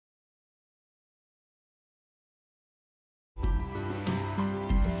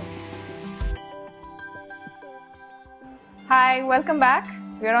Hi, welcome back.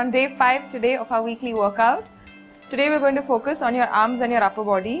 We are on day 5 today of our weekly workout. Today we're going to focus on your arms and your upper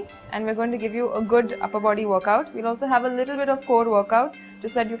body, and we're going to give you a good upper body workout. We'll also have a little bit of core workout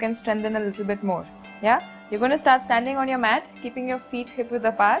just so that you can strengthen a little bit more. Yeah? You're going to start standing on your mat, keeping your feet hip width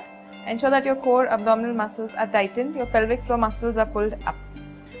apart. Ensure that your core abdominal muscles are tightened, your pelvic floor muscles are pulled up.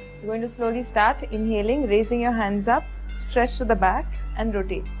 You're going to slowly start inhaling, raising your hands up, stretch to the back and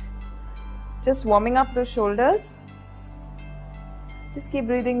rotate. Just warming up those shoulders. Just keep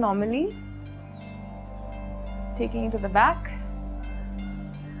breathing normally, taking it to the back.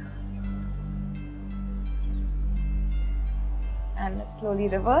 And let's slowly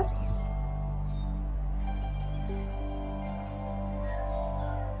reverse.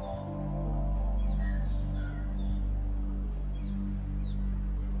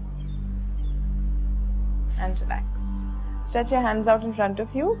 And relax. Stretch your hands out in front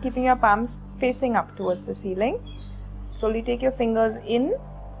of you, keeping your palms facing up towards the ceiling. Slowly take your fingers in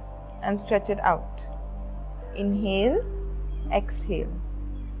and stretch it out. Inhale, exhale.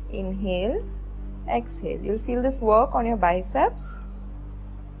 Inhale, exhale. You'll feel this work on your biceps.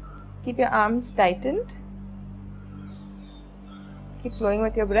 Keep your arms tightened. Keep flowing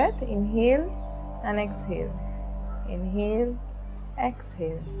with your breath. Inhale and exhale. Inhale,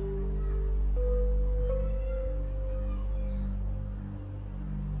 exhale.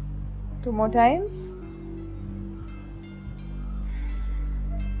 Two more times.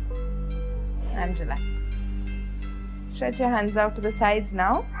 And relax. Stretch your hands out to the sides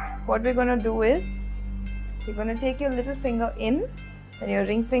now. What we're going to do is, you're going to take your little finger in, then your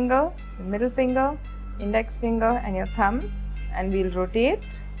ring finger, your middle finger, index finger and your thumb, and we'll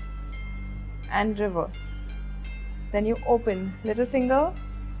rotate and reverse. Then you open little finger,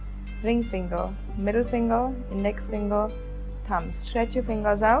 ring finger, middle finger, index finger, thumb. Stretch your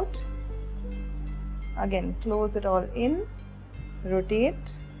fingers out. Again, close it all in,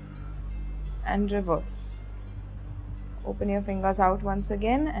 rotate and reverse. Open your fingers out once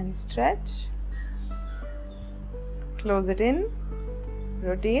again and stretch. Close it in,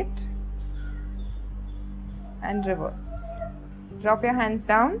 rotate and reverse. Drop your hands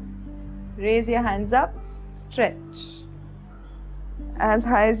down, raise your hands up, stretch as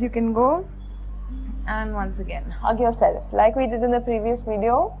high as you can go, and once again hug yourself like we did in the previous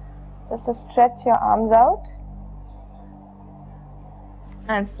video. Just to stretch your arms out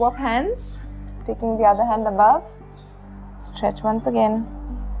and swap hands, taking the other hand above. Stretch once again.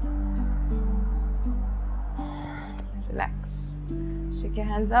 Relax. Shake your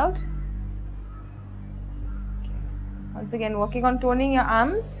hands out. Okay. Once again, working on toning your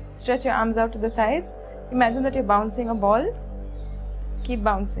arms. Stretch your arms out to the sides. Imagine that you're bouncing a ball. Keep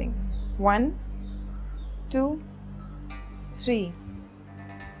bouncing. 1, 2, 3,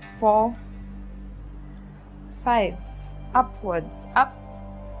 4, 5. Upwards. Up.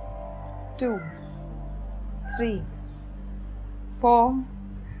 2, 3, 4,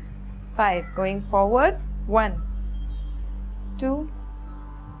 5. Going forward. 1, 2,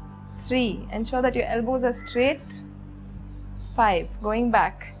 3. Ensure that your elbows are straight. 5. Going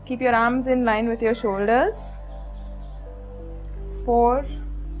back. Keep your arms in line with your shoulders. 4,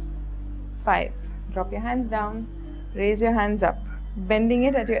 5. Drop your hands down. Raise your hands up. Bending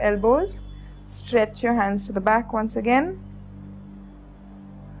it at your elbows. Stretch your hands to the back once again.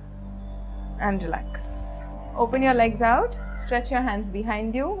 And relax. Open your legs out, stretch your hands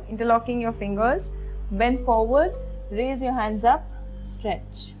behind you, interlocking your fingers, bend forward, raise your hands up,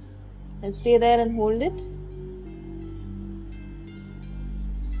 stretch. And stay there and hold it.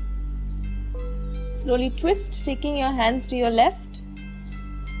 Slowly twist, taking your hands to your left.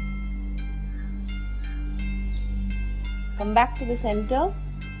 Come back to the center.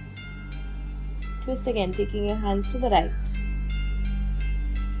 Twist again, taking your hands to the right.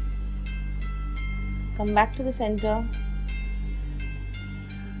 Come back to the center.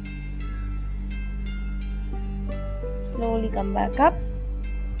 Slowly come back up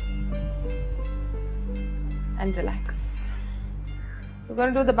and relax. We're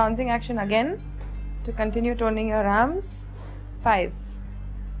going to do the bouncing action again to continue toning your arms. 5,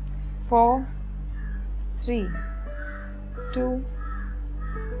 4, 3, 2,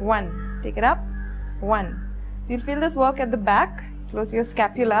 1. Take it up. 1. So you'll feel this work at the back, close to your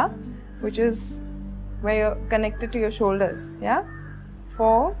scapula, which is where you're connected to your shoulders. Yeah?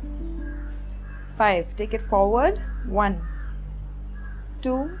 4, 5. Take it forward. 1,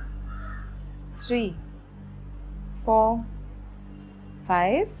 2, 3, 4,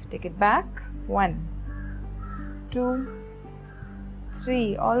 5. Take it back. 1, 2,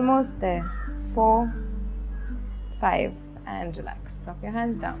 3. Almost there. 4, 5. And relax. Drop your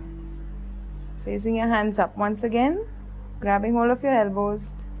hands down. Raising your hands up once again. Grabbing hold of your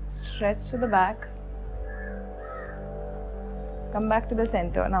elbows, stretch to the back. Come back to the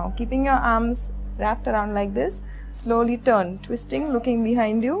center. Now, keeping your arms wrapped around like this, slowly turn, twisting, looking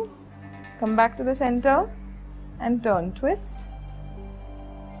behind you. Come back to the center and turn, twist.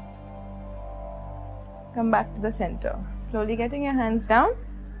 Come back to the center. Slowly getting your hands down.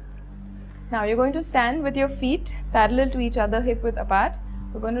 Now, you're going to stand with your feet parallel to each other, hip width apart.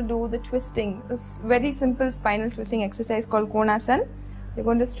 We're going to do the twisting, this very simple spinal twisting exercise called Konasana. You're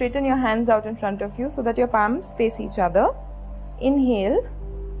going to straighten your hands out in front of you so that your palms face each other. Inhale,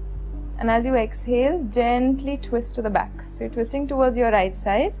 and as you exhale, gently twist to the back. So you're twisting towards your right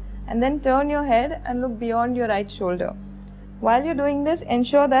side, and then turn your head and look beyond your right shoulder. While you're doing this,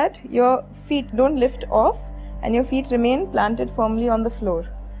 ensure that your feet don't lift off and your feet remain planted firmly on the floor.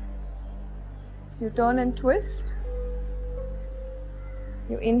 So you turn and twist.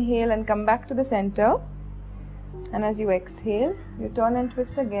 You inhale and come back to the center, and as you exhale, you turn and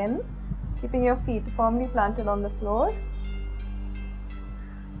twist again, keeping your feet firmly planted on the floor.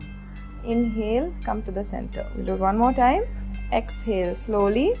 Inhale, come to the center. We'll do it one more time. Exhale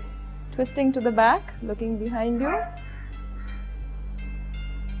slowly, twisting to the back, looking behind you.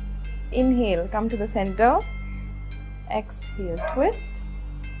 Inhale, come to the center. Exhale, twist.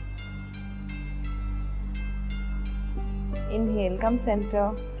 Inhale, come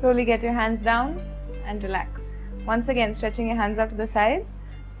center. Slowly get your hands down and relax. Once again, stretching your hands out to the sides.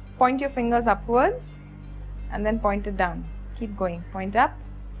 Point your fingers upwards and then point it down. Keep going. Point up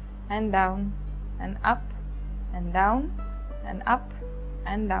and down and up and down and up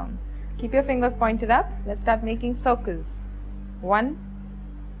and down. Keep your fingers pointed up. Let's start making circles. 1,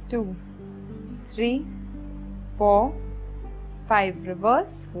 2, 3, 4, 5.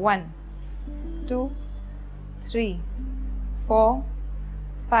 Reverse. 1, 2, 3, 4,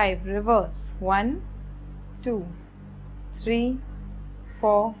 5. Reverse. 1, 2, 3,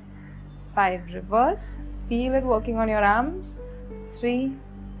 4, 5. Reverse. Feel it working on your arms. 3,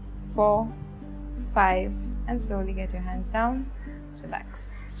 4, 5, and slowly get your hands down.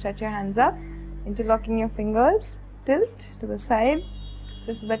 Relax. Stretch your hands up, interlocking your fingers. Tilt to the side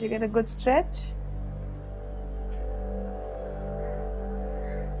just so that you get a good stretch.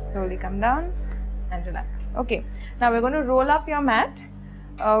 Slowly come down and relax. Okay, now we're going to roll up your mat.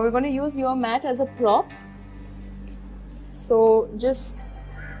 We're going to use your mat as a prop. So just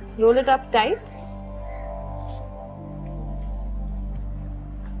roll it up tight.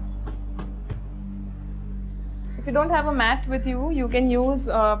 If you don't have a mat with you, you can use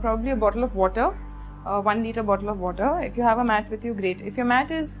probably a bottle of water, a 1 liter bottle of water. If you have a mat with you, great. If your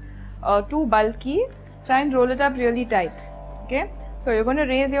mat is too bulky, try and roll it up really tight. Okay, so you're going to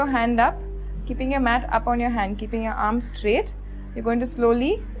raise your hand up, keeping your mat up on your hand, keeping your arms straight. You're going to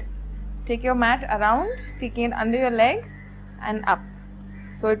slowly take your mat around, taking it under your leg and up.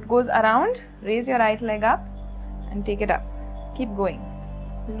 So it goes around, raise your right leg up and take it up. Keep going.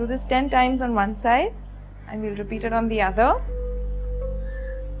 We'll do this 10 times on one side and we'll repeat it on the other.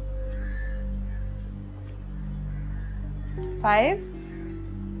 5,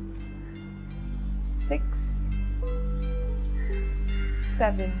 6,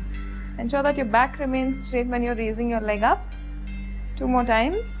 7. Ensure that your back remains straight when you're raising your leg up. 2 more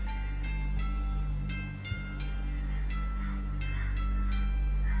times.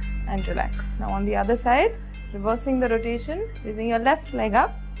 And relax. Now on the other side, reversing the rotation, raising your left leg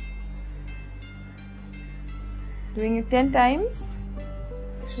up. Doing it 10 times.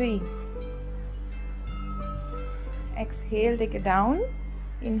 3. Exhale, take it down.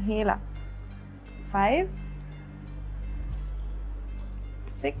 Inhale up. 5,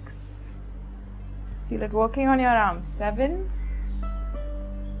 6. Feel it working on your arms. 7,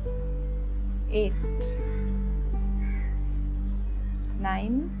 8,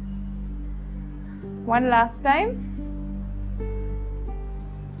 9. One last time.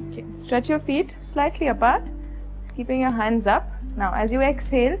 Okay, stretch your feet slightly apart, keeping your hands up. Now as you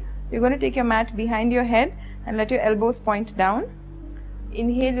exhale, you're going to take your mat behind your head and let your elbows point down.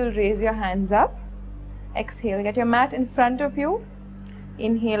 Inhale, you'll raise your hands up. Exhale, get your mat in front of you.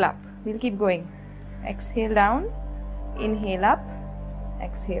 Inhale up. We'll keep going. Exhale down. Inhale up.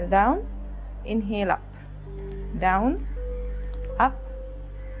 Exhale down. Inhale up. Down. Up.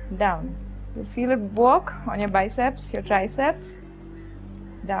 Down. You'll feel it work on your biceps, your triceps.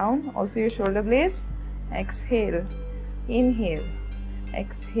 Down. Also your shoulder blades. Exhale. Inhale.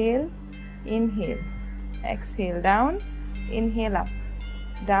 Exhale. Inhale. Exhale down. Inhale up.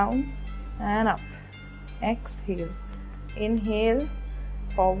 Down and up. Exhale. Inhale.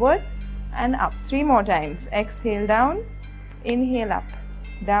 Forward and up. 3 more times. Exhale down. Inhale up.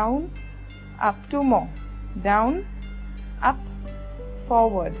 Down. Up. 2 more. Down. up,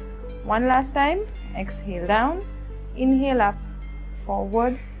 forward. One last time. Exhale down, inhale up,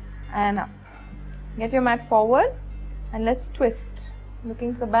 forward and up. Get your mat forward and let's twist.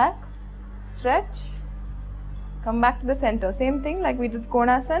 Looking to the back, stretch, come back to the center. Same thing like we did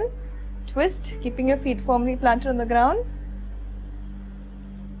Konasana. Twist, keeping your feet firmly planted on the ground.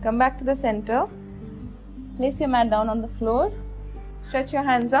 Come back to the center. Place your mat down on the floor. Stretch your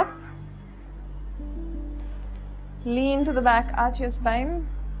hands up. Lean to the back, arch your spine.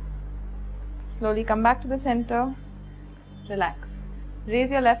 Slowly come back to the center. Relax.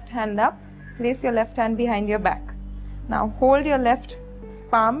 Raise your left hand up. Place your left hand behind your back. Now hold your left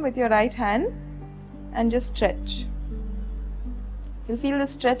palm with your right hand and just stretch. You'll feel the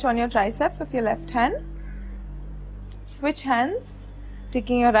stretch on your triceps of your left hand. Switch hands,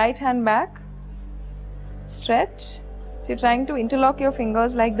 taking your right hand back. Stretch. So you're trying to interlock your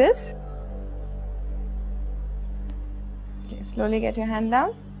fingers like this. Okay, slowly get your hand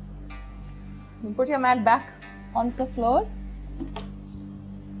down. You put your mat back onto the floor.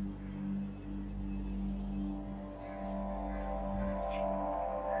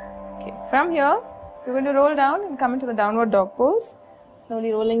 Okay, from here, you're going to roll down and come into the downward dog pose.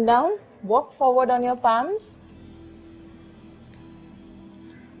 Slowly rolling down. Walk forward on your palms.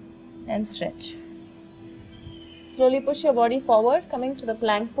 And stretch. Slowly push your body forward, coming to the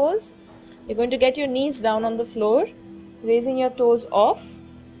plank pose. You're going to get your knees down on the floor, raising your toes off.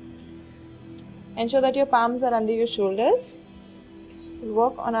 Ensure that your palms are under your shoulders. We'll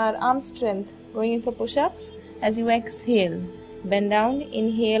work on our arm strength, going in for push-ups. As you exhale, bend down,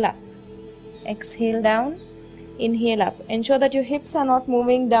 inhale up. Exhale down, inhale up. Ensure that your hips are not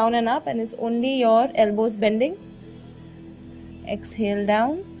moving down and up and it's only your elbows bending. Exhale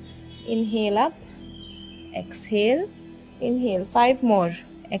down, inhale up. Exhale, inhale. 5 more.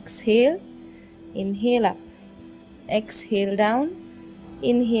 Exhale, inhale up. Exhale down,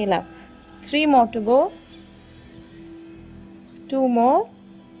 inhale up. 3 more to go. 2 more.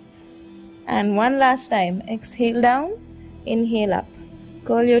 And 1 last time. Exhale down, inhale up.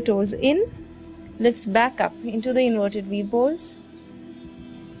 Curl your toes in. Lift back up into the inverted V pose.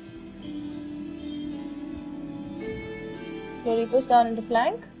 Slowly push down into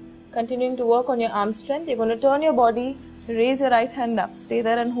plank. Continuing to work on your arm strength. You're going to turn your body, raise your right hand up. Stay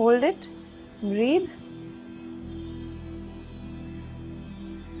there and hold it. Breathe.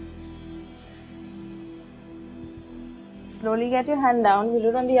 Slowly get your hand down. We'll do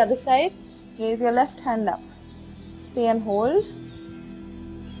it on the other side. Raise your left hand up. Stay and hold.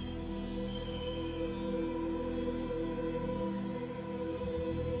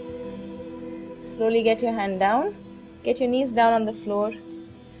 Slowly get your hand down. Get your knees down on the floor.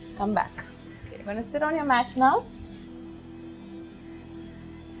 Come back. Okay, you're going to sit on your mat now.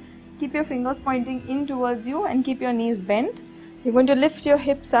 Keep your fingers pointing in towards you and keep your knees bent. You're going to lift your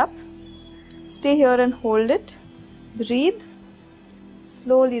hips up. Stay here and hold it. Breathe.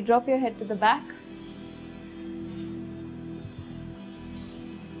 Slowly drop your head to the back.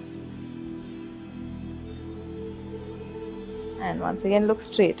 And once again look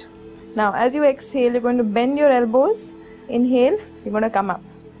straight. Now as you exhale, you're going to bend your elbows. Inhale, you're going to come up.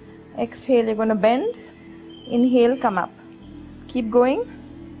 Exhale, you're going to bend. Inhale, come up. Keep going.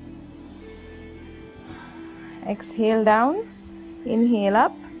 Exhale down. Inhale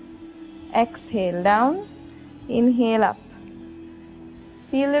up. Exhale down. Inhale up.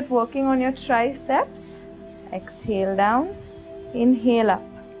 Feel it working on your triceps. Exhale down. Inhale up.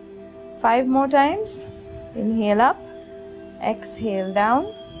 5 more times. Inhale up. Exhale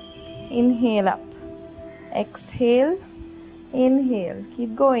down. Inhale up. Exhale. Inhale.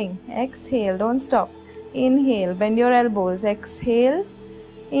 Keep going. Exhale. Don't stop. Inhale. Bend your elbows. Exhale.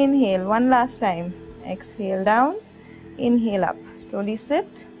 Inhale. 1 last time. Exhale down. Inhale up. Slowly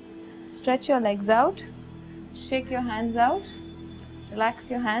sit. Stretch your legs out. Shake your hands out. Relax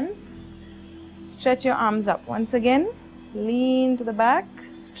your hands. Stretch your arms up. Once again, lean to the back.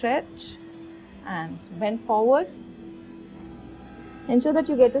 Stretch. And bend forward. Ensure that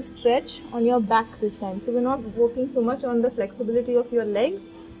you get a stretch on your back this time. So we're not working so much on the flexibility of your legs,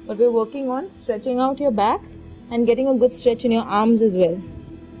 but we're working on stretching out your back and getting a good stretch in your arms as well.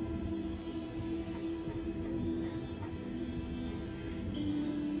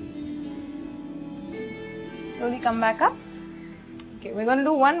 Slowly come back up. Okay, we're going to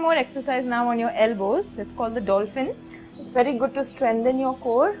do one more exercise now on your elbows. It's called the dolphin. It's very good to strengthen your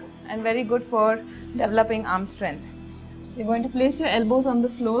core and very good for developing arm strength. So you're going to place your elbows on the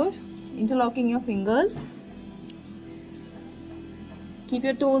floor, interlocking your fingers. Keep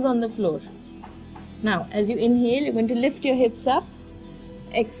your toes on the floor. Now, as you inhale, you're going to lift your hips up.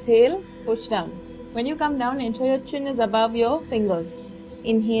 Exhale, push down. When you come down, ensure your chin is above your fingers.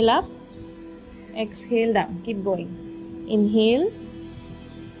 Inhale up, exhale down. Keep going. Inhale,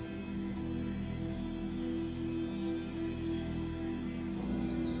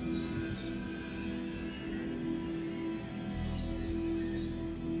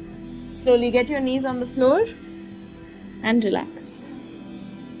 slowly get your knees on the floor and relax.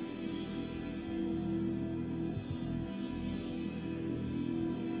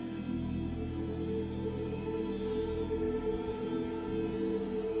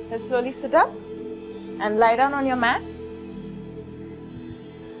 Let's slowly sit up and lie down on your mat.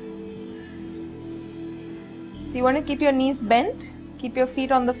 So you want to keep your knees bent, keep your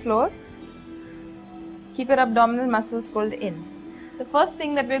feet on the floor, keep your abdominal muscles pulled in. The first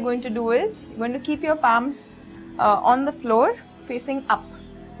thing that we're going to do is, you're going to keep your palms on the floor facing up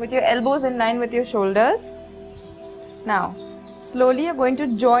with your elbows in line with your shoulders. Now, slowly you're going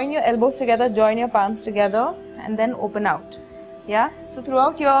to join your elbows together, join your palms together and then open out. Yeah, so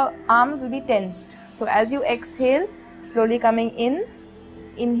throughout your arms will be tensed. So as you exhale, slowly coming in,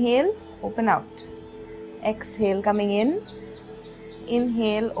 inhale, open out. Exhale, coming in,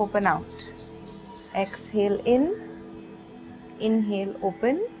 inhale, open out. Exhale in, inhale,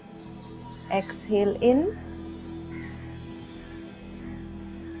 open. Exhale in,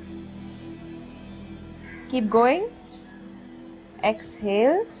 keep going.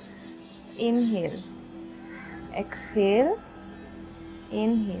 Exhale, inhale, exhale,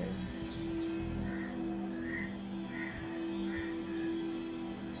 inhale.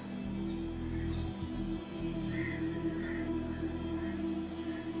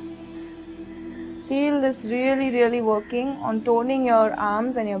 Feel this really working on toning your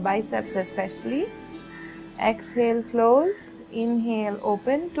arms and your biceps especially. Exhale, close, inhale,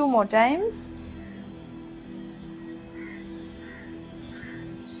 open. 2 more times.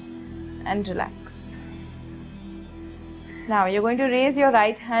 And relax. Now you're going to raise your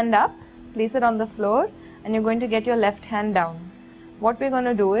right hand up, place it on the floor, and you're going to get your left hand down. What we're going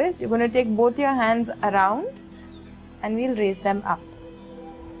to do is, you're going to take both your hands around and we'll raise them up.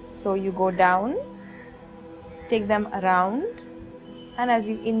 So you go down, take them around, and as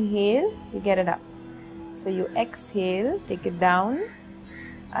you inhale, you get it up. So you exhale, take it down,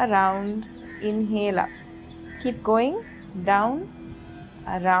 around, inhale up. Keep going, down,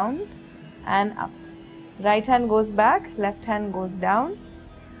 around, and up. Right hand goes back, left hand goes down.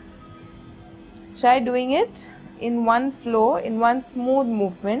 Try doing it in one flow, in one smooth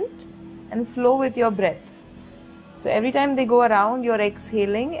movement, and flow with your breath. So every time they go around, you're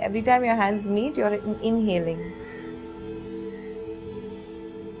exhaling. Every time your hands meet, you're inhaling.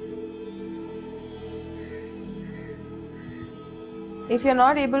 If you're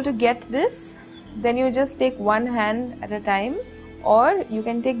not able to get this, then you just take one hand at a time, or you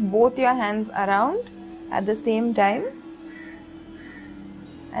can take both your hands around at the same time,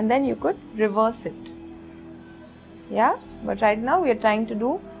 and then you could reverse it. Yeah, but right now we are trying to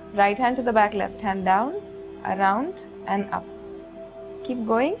do right hand to the back, left hand down, around and up. Keep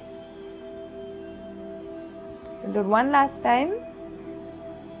going. We'll do it one last time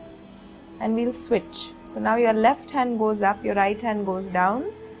and we'll switch. So now your left hand goes up, your right hand goes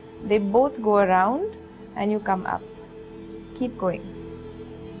down. They both go around and you come up. Keep going.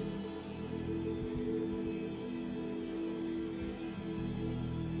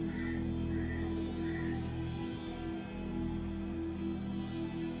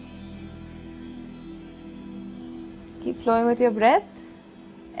 Keep flowing with your breath,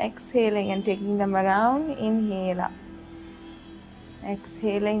 exhaling and taking them around, inhale up.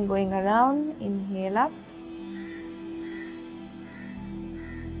 Exhaling, going around, inhale up.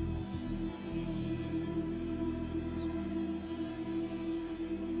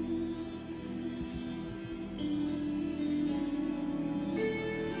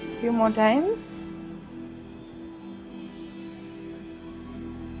 Few more times.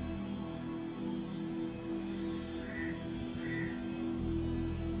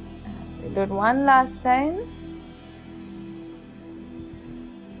 Do it one last time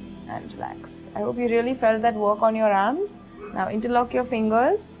and relax. I hope you really felt that work on your arms. Now interlock your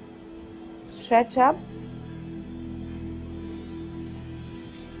fingers, stretch up.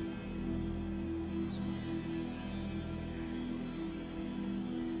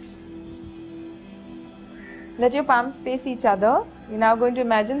 Let your palms face each other. You're now going to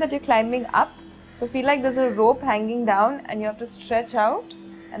imagine that you're climbing up. So feel like there's a rope hanging down and you have to stretch out.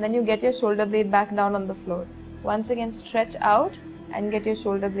 And then you get your shoulder blade back down on the floor. Once again, stretch out and get your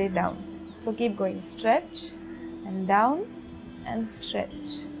shoulder blade down. So keep going, stretch and down and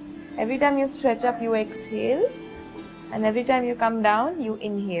stretch. Every time you stretch up, you exhale, and every time you come down, you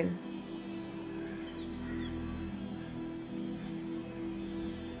inhale.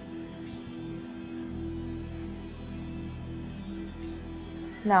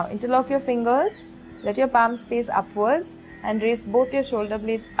 Now interlock your fingers, let your palms face upwards and raise both your shoulder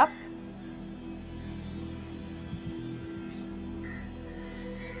blades up.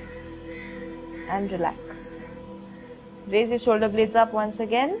 And relax. Raise your shoulder blades up once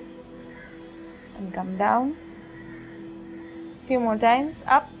again and come down. Few more times,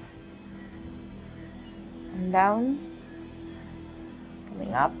 up and down,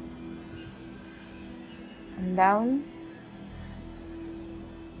 coming up and down,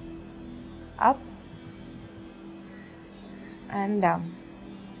 up and down.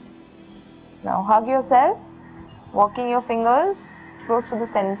 Now hug yourself, walking your fingers close to the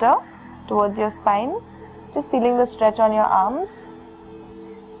center towards your spine, just feeling the stretch on your arms.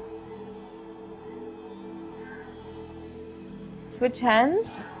 Switch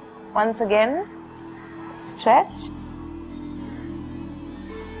hands once again, stretch.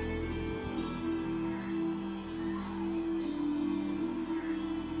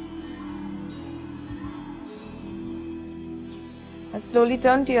 And slowly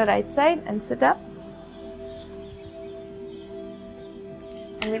turn to your right side and sit up.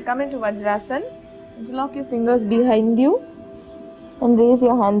 And we'll come into Vajrasana. Interlock your fingers behind you and raise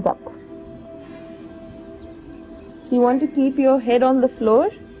your hands up. So you want to keep your head on the floor.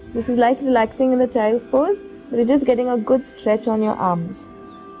 This is like relaxing in the child's pose, but you're just getting a good stretch on your arms.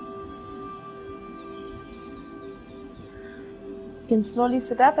 You can slowly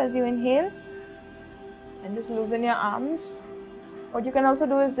sit up as you inhale and just loosen your arms. What you can also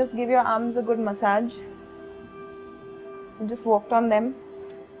do is just give your arms a good massage and just walk on them.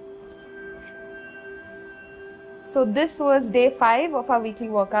 So this was day 5 of our weekly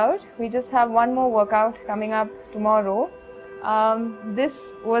workout. We just have one more workout coming up tomorrow.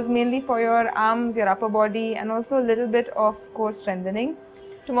 This was mainly for your arms, your upper body, and also a little bit of core strengthening.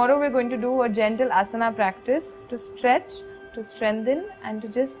 Tomorrow we're going to do a gentle asana practice to stretch, to strengthen, and to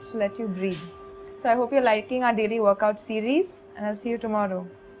just let you breathe. So I hope you're liking our daily workout series, and I'll see you tomorrow.